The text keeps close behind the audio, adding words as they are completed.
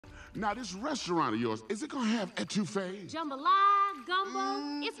Now, this restaurant of yours, is it gonna have etouffee? Jambalaya,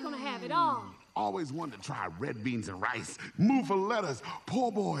 gumbo, it's gonna have it all. Always wanted to try red beans and rice, muffalettas,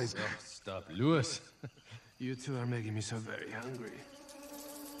 po' boys. Oh, stop, Louis. You two are making me so very hungry.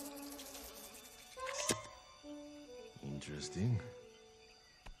 Interesting.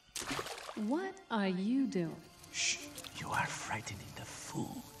 What are you doing? Shh, you are frightening the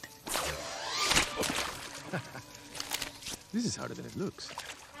food. This is harder than it looks.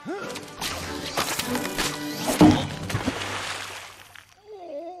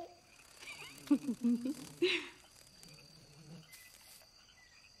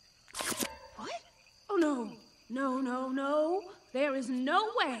 What? Oh, no. No. There is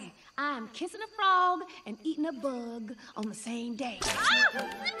no way I am kissing a frog and eating a bug on the same day. No.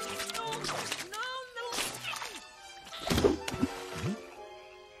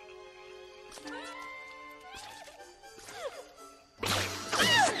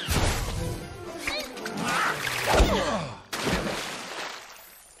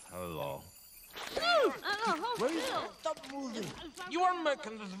 Hello. Stop moving. You are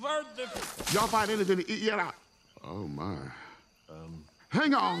making this very difficult. Y'all find anything to eat yet? Oh, my.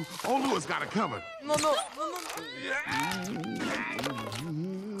 Hang on. Old Louis got it covered. No.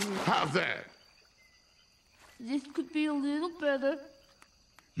 How's that? This could be a little better.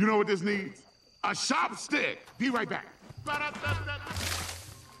 You know what this needs? A sharp stick. Be right back.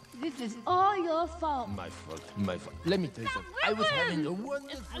 This is all your fault. My fault. Let me tell you something. I was having a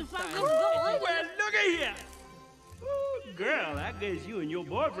wonderful time. Well, look at here. Ooh, girl, I guess you and your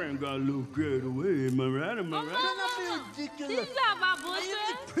boyfriend got a little carried away. Am I right? Don't be ridiculous. He's not my I am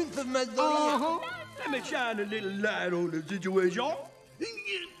boyfriend. the Prince of Magnolia. Let me shine a little light on the situation.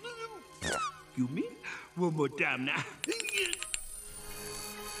 You mean? One more time now.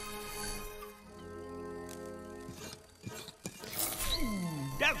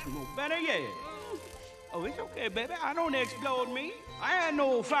 That's no better yet. Oh, it's okay, baby. I don't explode me. I ain't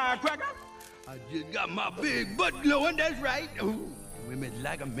no firecracker. I just got my big butt glowing, that's right. Ooh, women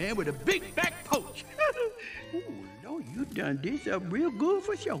like a man with a big back porch. Ooh, Lord, you done this up real good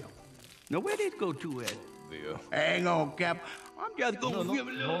for sure. Now, where this go to at? Theo. Hang on, Cap. I'm just gonna give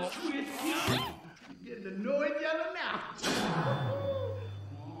a little twist. Getting to know each other now.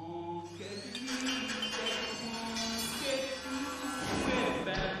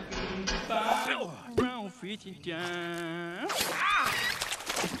 Brown fishing time.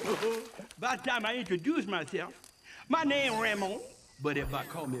 By the time I introduce myself, my name Ramon, but everybody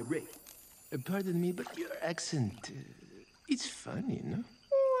call me Ray. Pardon me, but your accent, it's funny, no?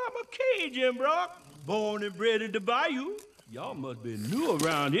 Oh, I'm a Cajun, bro. Born and bred in the bayou. Y'all must be new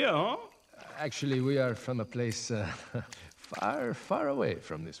around here, huh? Actually, we are from a place far, far away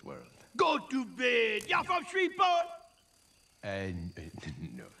from this world. Go to bed. Y'all from Shreveport?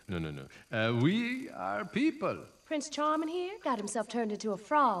 No. We are people. Prince Charming here got himself turned into a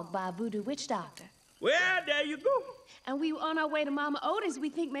frog by a voodoo witch doctor. Well, there you go. And we were on our way to Mama Otis. We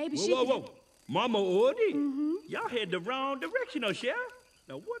think maybe she... Whoa. Mama Odie? Mm-hmm. Y'all head the wrong direction, oh, Sheriff.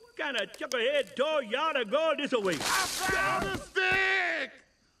 Now, what kind of chucklehead told y'all to go this way? I found a stick!